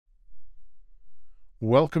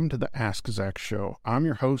Welcome to the Ask Zach Show. I'm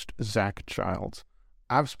your host, Zach Childs.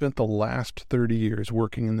 I've spent the last 30 years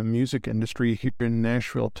working in the music industry here in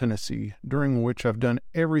Nashville, Tennessee, during which I've done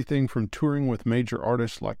everything from touring with major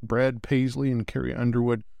artists like Brad Paisley and Carrie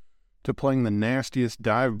Underwood to playing the nastiest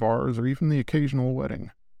dive bars or even the occasional wedding.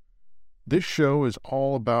 This show is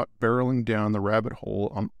all about barreling down the rabbit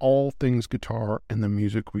hole on all things guitar and the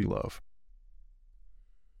music we love.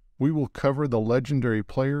 We will cover the legendary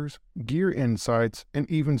players, gear insights, and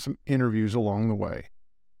even some interviews along the way.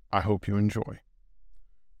 I hope you enjoy.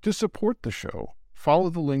 To support the show,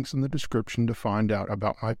 follow the links in the description to find out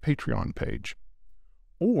about my Patreon page.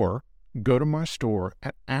 Or go to my store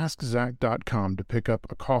at askzach.com to pick up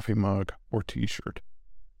a coffee mug or t-shirt.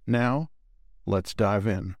 Now, let's dive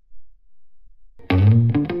in.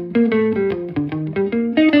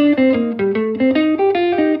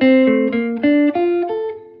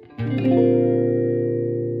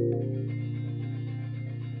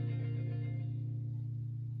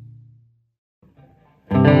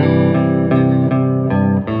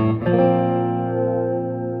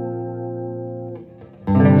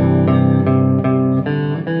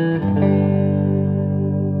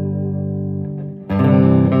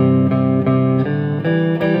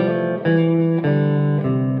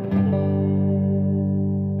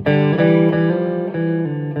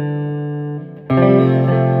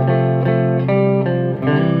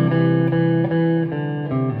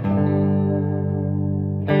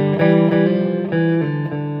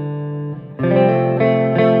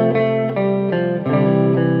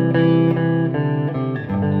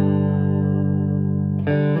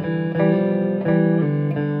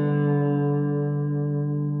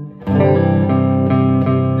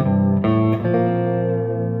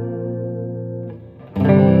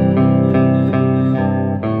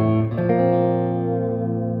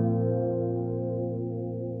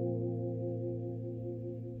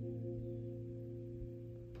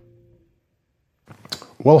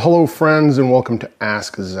 Well, hello friends, and welcome to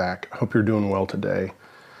Ask Zach. Hope you're doing well today.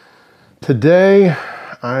 Today,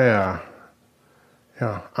 I'm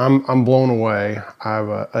blown away. I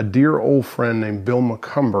have a dear old friend named Bill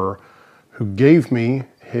McCumber who gave me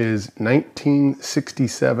his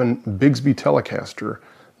 1967 Bigsby Telecaster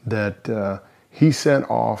that he sent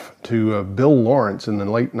off to Bill Lawrence in the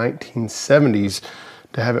late 1970s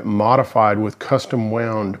to have it modified with custom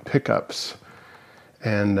wound pickups,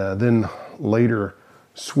 and then later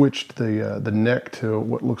switched the neck to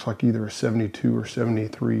what looks like either a 72 or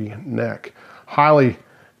 73 neck. Highly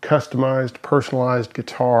customized, personalized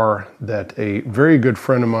guitar that a very good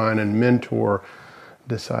friend of mine and mentor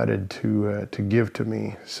decided to give to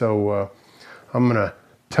me. So I'm gonna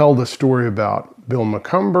tell the story about Bill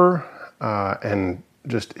McCumber and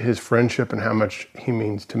just his friendship and how much he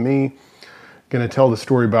means to me. Gonna tell the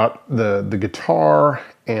story about the guitar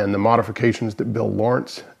and the modifications that Bill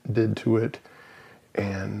Lawrence did to it.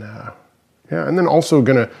 And and then also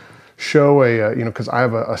gonna show because I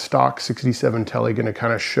have a stock 67 Tele, gonna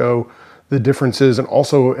kind of show the differences and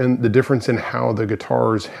also in the difference in how the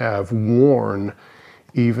guitars have worn,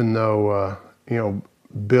 even though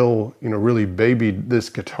Bill really babied this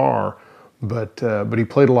guitar, but he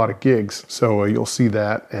played a lot of gigs, so you'll see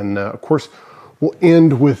that. And of course we'll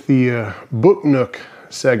end with the Book Nook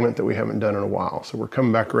segment that we haven't done in a while, so we're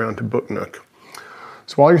coming back around to Book Nook.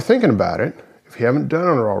 So while you're thinking about it, if you haven't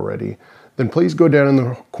done it already, then please go down in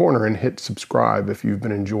the corner and hit subscribe if you've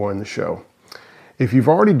been enjoying the show. If you've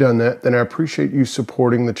already done that, then I appreciate you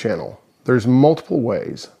supporting the channel. There's multiple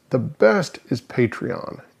ways. The best is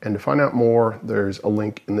Patreon, and to find out more, there's a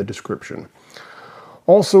link in the description.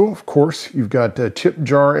 Also, of course, you've got tip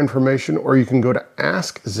jar information, or you can go to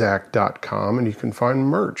askzach.com and you can find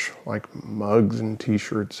merch like mugs and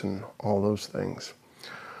t-shirts and all those things.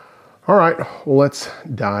 All right, well, let's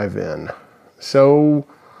dive in. So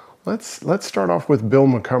let's start off with Bill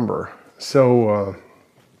McCumber,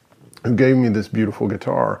 who gave me this beautiful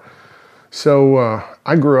guitar. So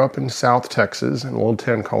I grew up in South Texas in a little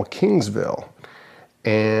town called Kingsville,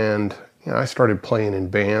 and I started playing in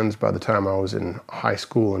bands by the time I was in high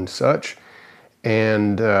school and such.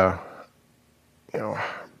 And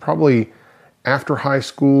probably after high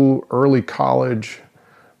school, early college,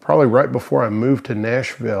 probably right before I moved to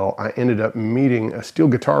Nashville, I ended up meeting a steel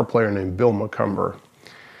guitar player named Bill McCumber.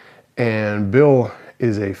 And Bill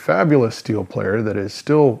is a fabulous steel player that is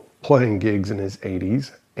still playing gigs in his 80s,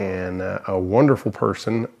 and a wonderful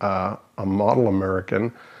person, a model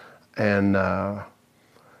American. And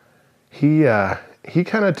he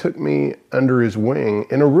kind of took me under his wing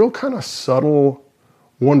in a real kind of subtle,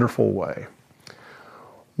 wonderful way.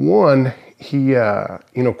 One, he,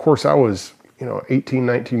 of course I was 18,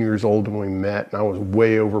 19 years old when we met, and I was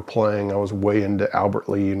way overplaying. I was way into Albert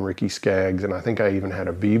Lee and Ricky Skaggs, and I think I even had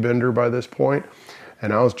a B-bender by this point.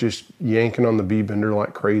 And I was just yanking on the B-bender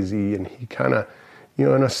like crazy, and he kind of,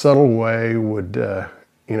 in a subtle way would,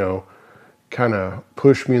 kind of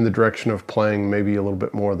push me in the direction of playing maybe a little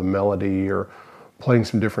bit more of the melody or playing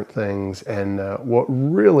some different things. And what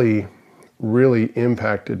really, really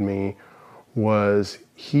impacted me was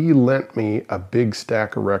he lent me a big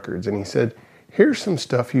stack of records, and he said, here's some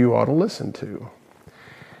stuff you ought to listen to.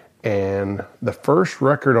 And the first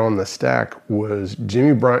record on the stack was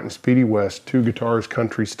Jimmy Bryant and Speedy West, Two Guitars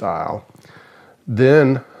Country Style.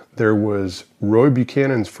 Then there was Roy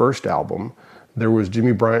Buchanan's first album. There was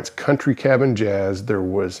Jimmy Bryant's Country Cabin Jazz. There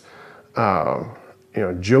was Joe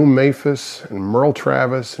Maphis and Merle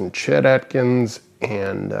Travis and Chet Atkins.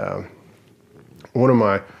 And one of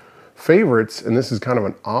my favorites, and this is kind of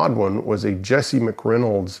an odd one, was a Jesse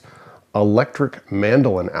McReynolds electric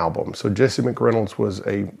mandolin album. So Jesse McReynolds was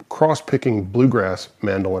a cross-picking bluegrass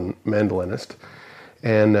mandolinist,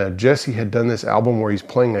 and Jesse had done this album where he's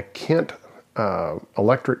playing a Kent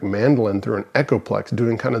electric mandolin through an Echoplex,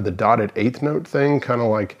 doing kind of the dotted eighth note thing, kind of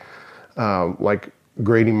like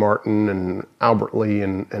Grady Martin and Albert Lee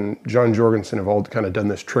and John Jorgensen have all kind of done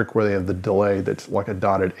this trick where they have the delay that's like a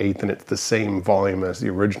dotted eighth and it's the same volume as the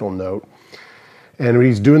original note. And when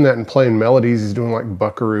he's doing that and playing melodies, he's doing like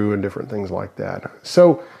Buckaroo and different things like that.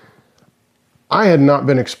 So I had not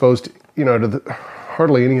been exposed to,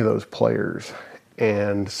 hardly any of those players.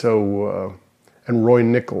 And so, and Roy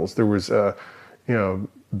Nichols, there was,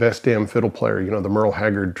 Best Damn Fiddle Player, the Merle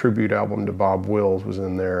Haggard tribute album to Bob Wills was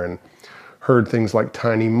in there, and heard things like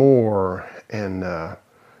Tiny Moore and,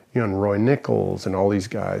 and Roy Nichols and all these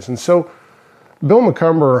guys. And so Bill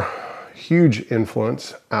Macomber, huge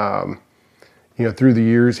influence. Through the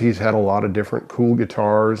years, he's had a lot of different cool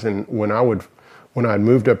guitars. And when I'd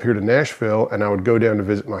moved up here to Nashville and I would go down to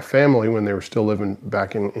visit my family when they were still living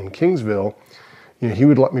back in Kingsville, he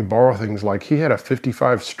would let me borrow things. Like he had a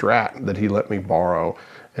 55 Strat that he let me borrow.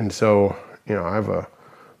 And so, I have a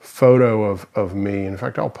photo of me. In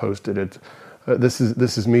fact, I'll post it. This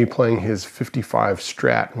is me playing his 55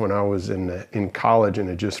 Strat when I was in college and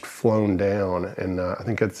had just flown down. And I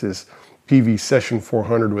think it's this PV Session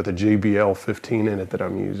 400 with a JBL 15 in it that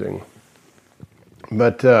I'm using.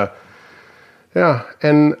 But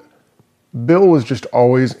and Bill was just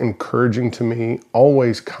always encouraging to me,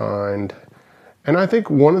 always kind. And I think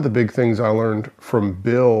one of the big things I learned from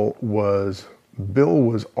Bill was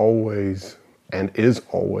always and is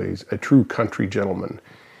always a true country gentleman.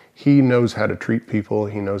 He knows how to treat people.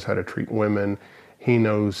 He knows how to treat women. He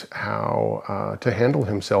knows how to handle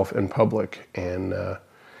himself in public. And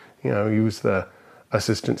he was the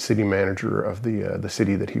assistant city manager of the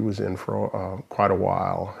city that he was in for quite a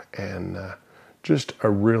while, and just a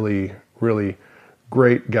really, really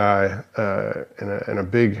great guy and a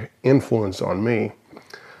big influence on me.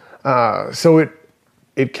 So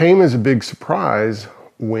it came as a big surprise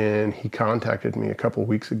when he contacted me a couple of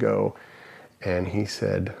weeks ago, and he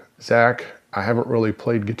said, "Zach, I haven't really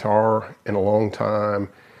played guitar in a long time,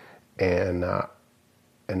 and I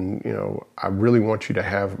really want you to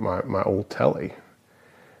have my old Tele."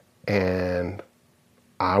 And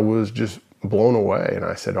I was just blown away. And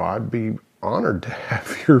I said, "Oh, I'd be honored to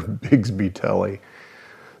have your Bigsby Tele."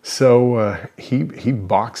 So he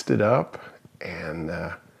boxed it up, and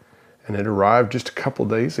it arrived just a couple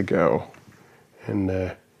days ago.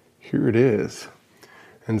 And here it is.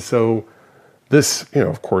 And so this,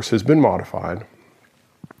 of course, has been modified.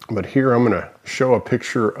 But here I'm going to show a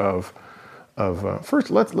picture of first,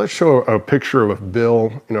 let's show a picture of Bill,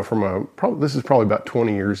 from this is probably about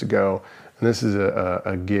 20 years ago, and this is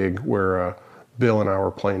a gig where Bill and I were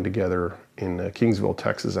playing together in Kingsville,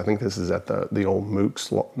 Texas. I think this is at the old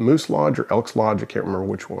Moose Lodge or Elks Lodge. I can't remember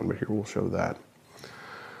which one, but here we'll show that.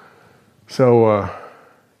 So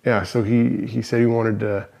so he said he wanted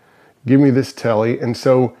to give me this Tele, and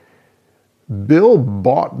so Bill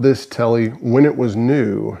bought this Tele when it was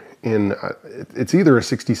new. It's either a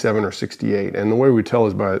 67 or 68, and the way we tell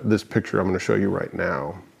is by this picture I'm going to show you right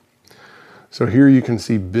now. So here you can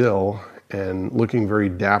see Bill, and looking very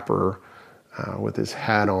dapper with his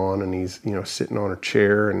hat on, and he's sitting on a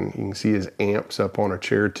chair, and you can see his amps up on a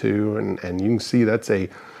chair too, and you can see that's a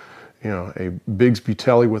Bigsby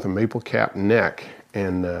Tele with a maple cap neck.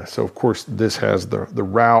 And so of course this has the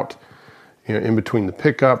route in between the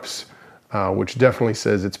pickups, which definitely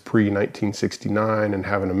says it's pre-1969, and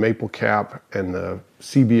having a maple cap and the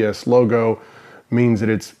CBS logo means that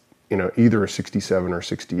it's either a 67 or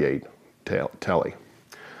 68 Tele.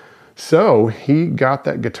 So he got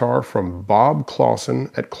that guitar from Bob Clausen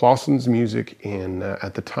at Clausen's Music in,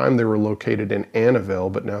 at the time they were located in Annabelle,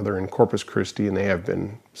 but now they're in Corpus Christi, and they have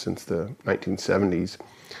been since the 1970s.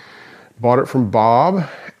 Bought it from Bob,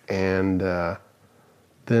 and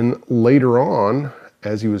then later on,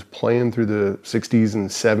 as he was playing through the 60s and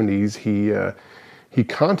 70s, he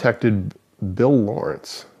contacted Bill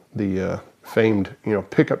Lawrence, the famed,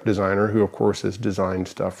 pickup designer, who of course has designed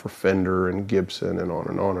stuff for Fender and Gibson and on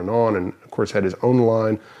and on and on, and of course had his own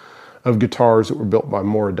line of guitars that were built by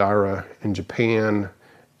Moradaira in Japan,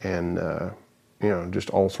 and just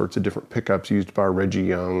all sorts of different pickups used by Reggie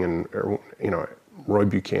Young and Roy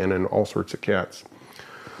Buchanan, all sorts of cats.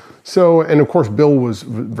 So, and of course Bill was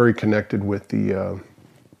very connected with the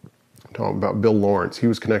talking about Bill Lawrence. He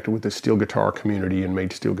was connected with the steel guitar community and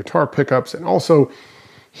made steel guitar pickups, and also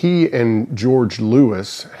he and George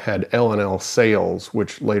Lewis had L&L Sales,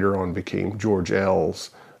 which later on became George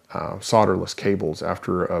L's solderless cables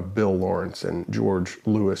after Bill Lawrence and George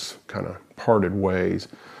Lewis kind of parted ways.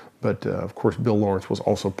 But of course Bill Lawrence was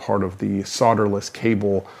also part of the solderless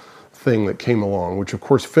cable thing that came along, which of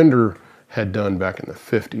course Fender had done back in the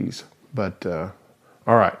 50s. But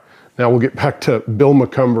all right, now we'll get back to Bill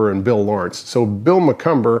Macomber and Bill Lawrence. So Bill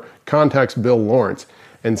Macomber contacts Bill Lawrence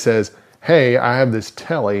and says, hey, I have this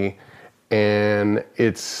Tele, and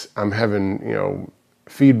I'm having,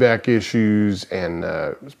 feedback issues, and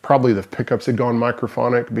probably the pickups had gone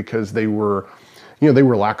microphonic because they were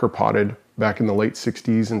lacquer potted back in the late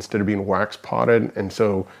 60s instead of being wax potted. And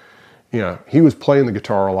so, he was playing the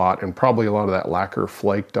guitar a lot, and probably a lot of that lacquer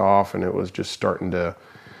flaked off, and it was just starting to,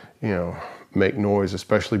 make noise,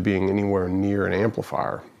 especially being anywhere near an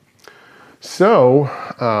amplifier. So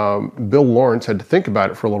Bill Lawrence had to think about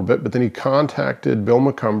it for a little bit, but then he contacted Bill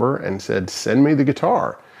Macomber and said, send me the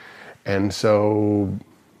guitar. And so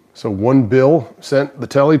one Bill sent the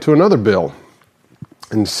Tele to another Bill.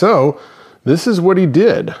 And so this is what he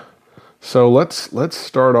did. So let's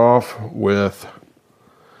start off with,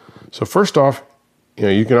 so first off,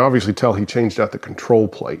 you can obviously tell he changed out the control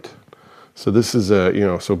plate. So this is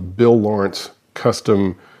so Bill Lawrence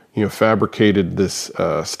custom fabricated this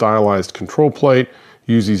stylized control plate,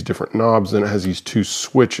 use these different knobs, and it has these two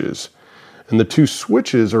switches. And the two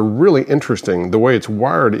switches are really interesting. The way it's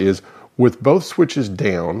wired is with both switches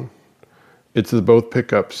down, it's the both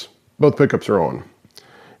pickups are on.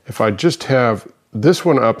 If I just have this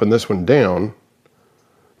one up and this one down,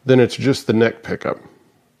 then it's just the neck pickup.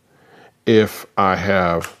 If I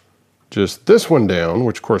have just this one down,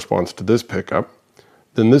 which corresponds to this pickup,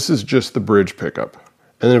 then this is just the bridge pickup.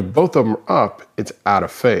 And then if both of them are up, it's out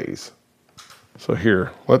of phase. So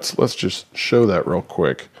here, let's just show that real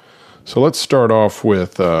quick. So let's start off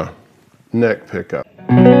with neck pickup.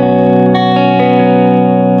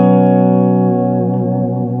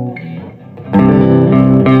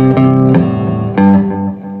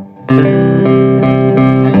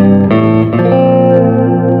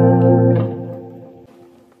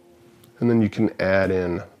 And then you can add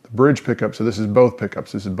in the bridge pickup. So this is both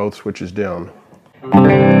pickups. This is both switches down.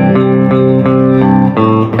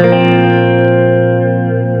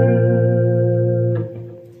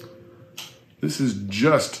 This is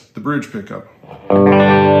just the bridge pickup.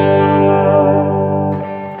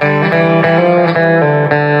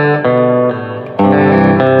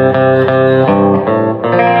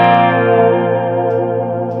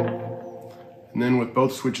 And then with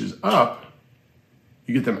both switches up,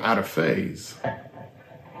 you get them out of phase.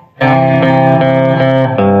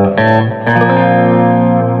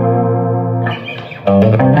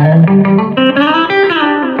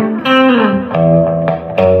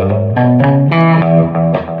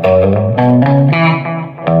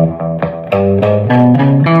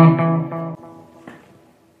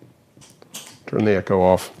 Turn the echo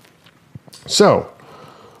off. So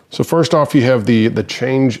first off, you have the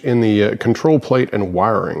change in the control plate and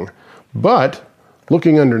wiring, but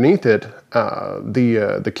looking underneath it,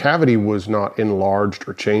 the cavity was not enlarged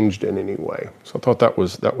or changed in any way. So I thought that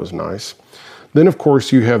was nice. Then of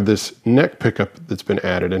course you have this neck pickup that's been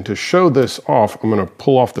added, and to show this off, I'm going to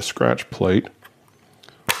pull off the scratch plate.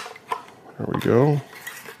 There we go.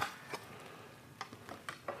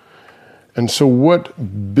 And so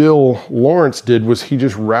what Bill Lawrence did was he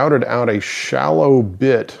just routed out a shallow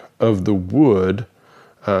bit of the wood,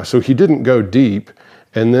 so he didn't go deep.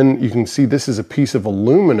 And then you can see this is a piece of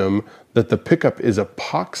aluminum that the pickup is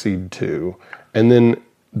epoxied to, and then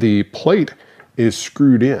the plate is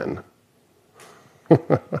screwed in.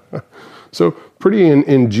 So pretty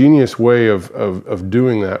ingenious way of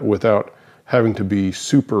doing that without having to be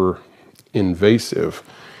super invasive.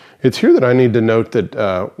 It's here that I need to note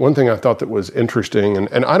that one thing I thought that was interesting,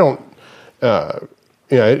 and I don't,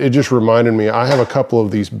 it just reminded me, I have a couple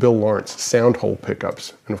of these Bill Lawrence sound hole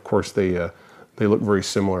pickups, and of course they look very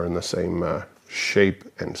similar in the same shape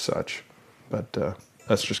and such, but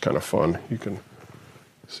that's just kind of fun. You can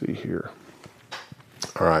see here.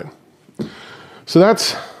 All right, so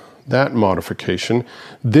that's that modification.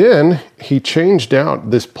 Then he changed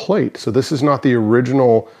out this plate. So this is not the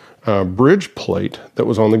original bridge plate that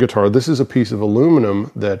was on the guitar. This is a piece of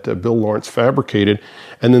aluminum that Bill Lawrence fabricated,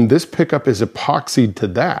 and then this pickup is epoxied to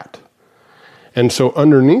that. And so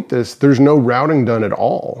underneath this, there's no routing done at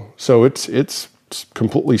all. So it's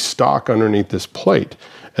completely stock underneath this plate.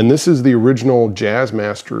 And this is the original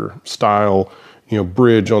Jazzmaster style,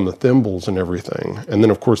 bridge on the thimbles and everything. And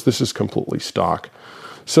then of course this is completely stock.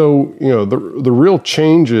 So, the real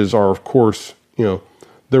changes are, of course,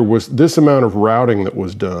 there was this amount of routing that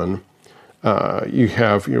was done. You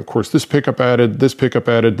have, of course, this pickup added, this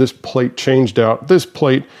plate changed out, this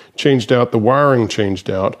plate changed out, the wiring changed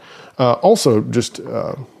out. Also, just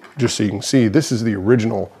so you can see, this is the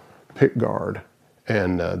original pick guard,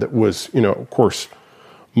 and that was, of course,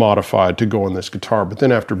 modified to go on this guitar. But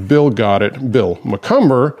then after Bill got it, Bill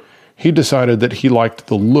McCumber, he decided that he liked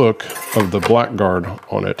the look of the black guard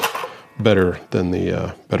on it better than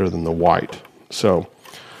the white. So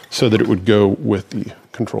that it would go with the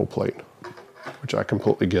control plate, which I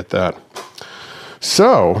completely get that.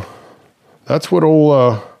 So that's what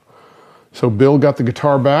so Bill got the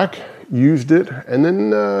guitar back, used it, and then,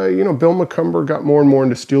 Bill McCumber got more and more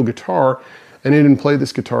into steel guitar, and he didn't play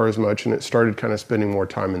this guitar as much, and it started kind of spending more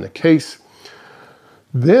time in the case.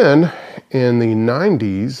 Then in the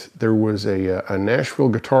 90s, there was a Nashville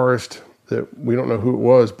guitarist that we don't know who it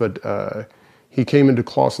was, but he came into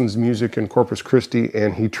Clausen's Music in Corpus Christi,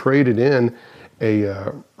 and he traded in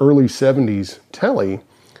a early 70s Tele,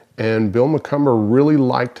 and Bill McCumber really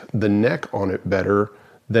liked the neck on it better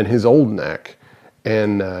than his old neck.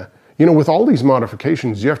 And with all these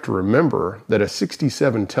modifications, you have to remember that a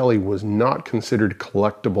 67 Tele was not considered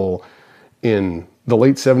collectible in the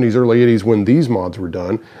late 70s, early 80s when these mods were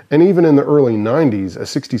done. And even in the early 90s, a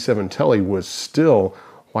 67 Tele was still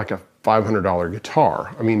like a $500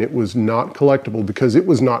 guitar. I mean, it was not collectible because it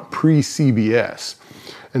was not pre-CBS.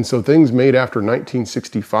 And so things made after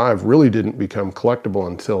 1965 really didn't become collectible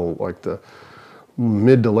until like the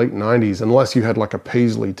mid to late 90s, unless you had like a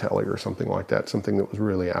Paisley Tele or something like that, something that was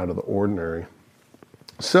really out of the ordinary.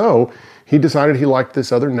 So he decided he liked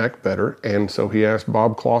this other neck better, and so he asked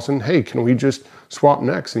Bob Clausen, hey, can we just swap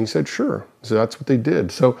necks? And he said, sure. So that's what they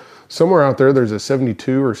did. So somewhere out there's a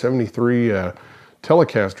 72 or 73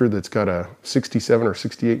 Telecaster that's got a 67 or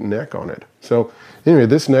 68 neck on it. So anyway,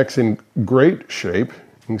 this neck's in great shape.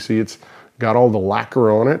 You can see it's got all the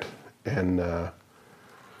lacquer on it, and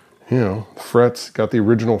frets, got the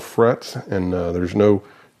original frets, and there's no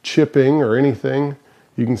chipping or anything.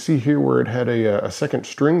 You can see here where it had a second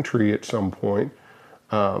string tree at some point.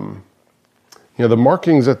 The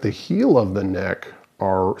markings at the heel of the neck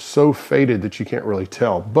are so faded that you can't really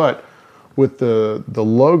tell. But with the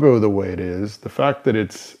logo the way it is, the fact that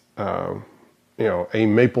it's a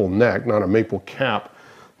maple neck, not a maple cap,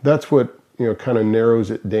 that's what kind of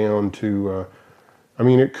narrows it down to.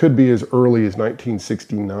 It could be as early as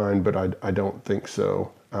 1969, but I don't think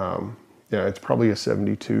so. It's probably a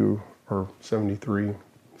 72 or 73.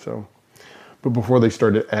 So, but before they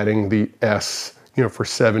started adding the S, for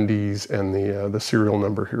 70s and the serial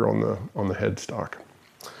number here on the headstock.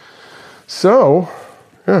 So,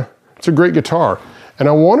 yeah, it's a great guitar, and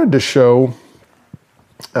I wanted to show.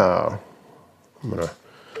 I'm gonna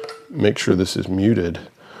make sure this is muted.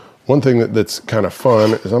 One thing that's kind of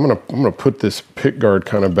fun is I'm gonna put this pick guard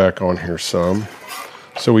kind of back on here some,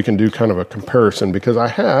 so we can do kind of a comparison, because I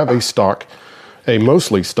have a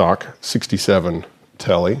mostly stock 67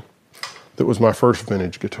 Tele that was my first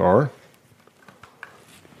vintage guitar,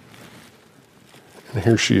 and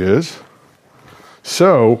here she is.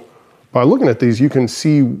 So by looking at these, you can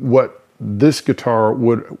see what this guitar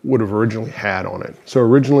would have originally had on it. So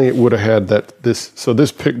originally it would have had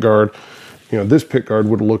this pick guard. This pick guard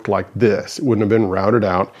would have looked like this. It wouldn't have been routed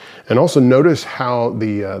out. And also notice how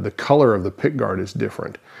the color of the pick guard is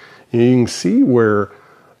different. You can see where,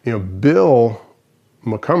 Bill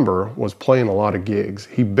McCumber was playing a lot of gigs.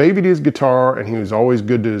 He babied his guitar, and he was always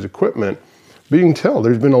good to his equipment. But you can tell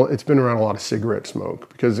it's been around a lot of cigarette smoke,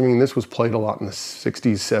 because this was played a lot in the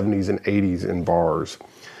 60s, 70s, and 80s in bars.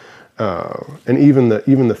 And even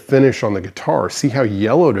the finish on the guitar, see how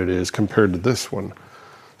yellowed it is compared to this one.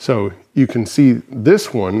 So you can see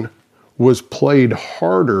this one was played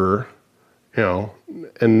harder,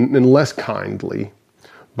 and less kindly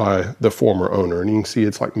by the former owner, and you can see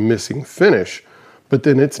it's like missing finish, but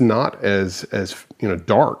then it's not as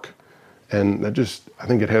dark, and that just, I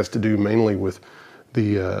think it has to do mainly with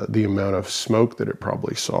the amount of smoke that it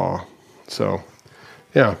probably saw. So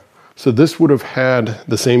yeah, so this would have had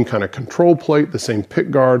the same kind of control plate, the same pick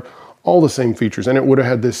guard, all the same features, and it would have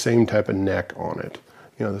had this same type of neck on it,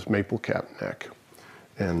 this maple cap neck.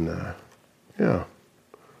 And yeah,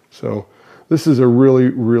 so this is a really,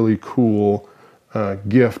 really cool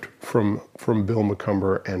gift from Bill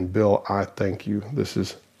Macomber. And Bill, I thank you. This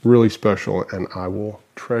is really special, and I will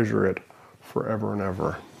treasure it forever and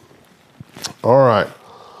ever. All right,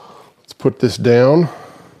 let's put this down,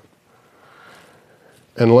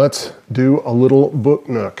 and let's do a little book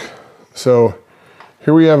nook. So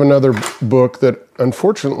here we have another book that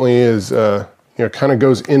unfortunately is kind of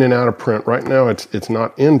goes in and out of print. Right now it's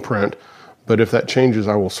not in print, but if that changes,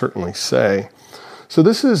 I will certainly say. So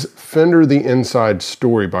this is Fender: The Inside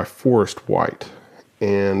Story by Forrest White.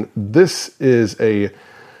 And this is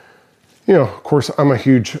of course, I'm a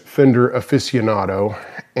huge Fender aficionado,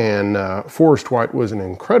 and Forrest White was an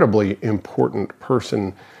incredibly important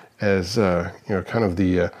person as, kind of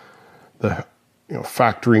the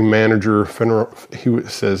factory manager. Fender, he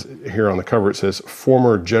says here on the cover, it says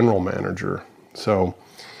former general manager. So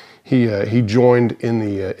he joined in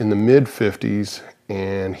the mid 50s,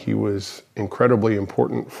 and he was incredibly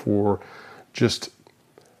important for just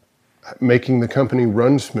making the company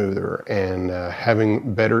run smoother and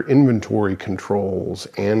having better inventory controls,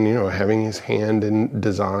 and having his hand in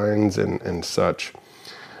designs and such.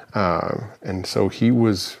 And so he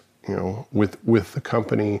was with the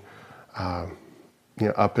company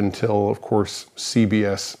up until, of course,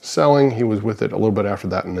 CBS selling. He was with it a little bit after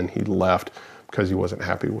that, and then he left because he wasn't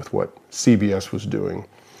happy with what CBS was doing.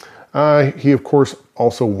 He, of course,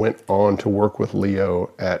 also went on to work with Leo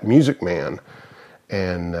at Music Man.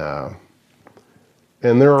 And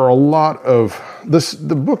there are a lot of this.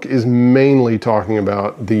 The book is mainly talking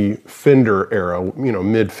about the Fender era,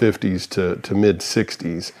 mid 50s to mid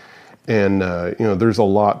 60s. And, there's a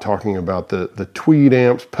lot talking about the tweed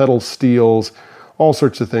amps, pedal steels, all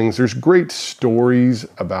sorts of things. There's great stories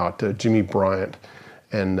about Jimmy Bryant.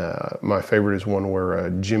 And my favorite is one where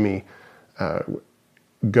Jimmy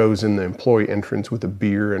goes in the employee entrance with a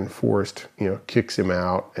beer, and Forrest, kicks him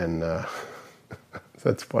out. And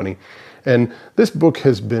that's funny. And this book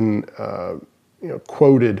has been,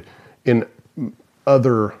 quoted in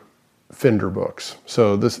other Fender books.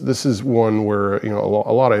 So this is one where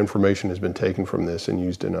a lot of information has been taken from this and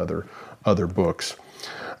used in other books.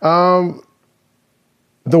 The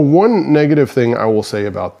one negative thing I will say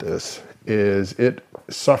about this is it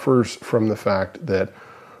suffers from the fact that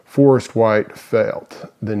Forrest White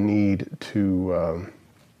felt the need to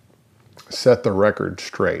set the record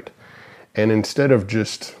straight. And instead of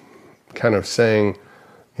just kind of saying,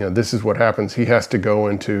 this is what happens, he has to go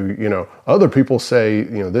into, other people say,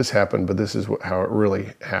 this happened, but this is how it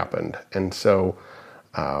really happened. And so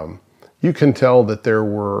you can tell that there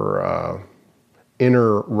were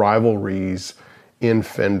inner rivalries in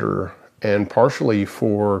Fender, and partially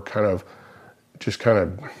for kind of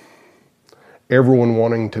everyone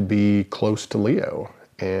wanting to be close to Leo.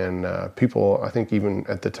 And people, I think even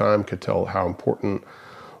at the time, could tell how important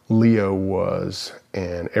Leo was,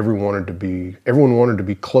 and everyone wanted to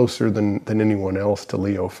be closer than anyone else to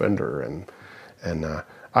Leo Fender, and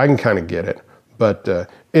I can kind of get it, but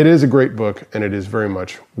it is a great book, and it is very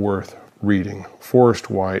much worth reading.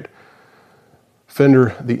 Forrest White,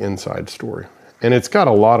 Fender: The Inside Story, and it's got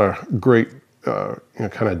a lot of great kind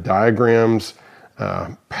of diagrams,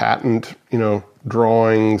 patent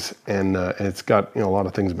drawings, and it's got a lot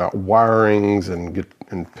of things about wirings and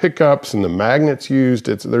pickups and the magnets used.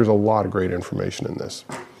 There's a lot of great information in this.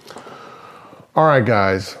 All right,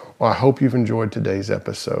 guys. Well, I hope you've enjoyed today's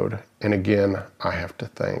episode. And again, I have to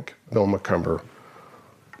thank Bill Macomber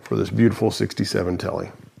for this beautiful 67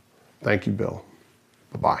 Tele. Thank you, Bill.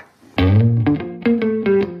 Bye-bye.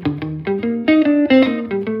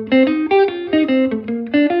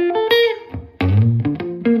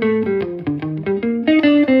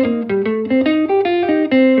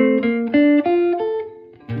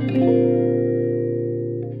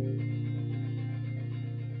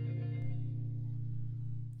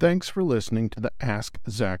 Thanks for listening to the Ask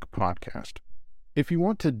Zach podcast. If you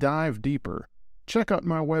want to dive deeper, check out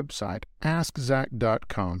my website,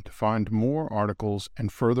 askzach.com, to find more articles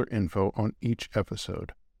and further info on each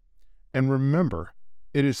episode. And remember,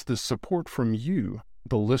 it is the support from you,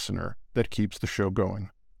 the listener, that keeps the show going.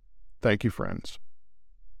 Thank you, friends.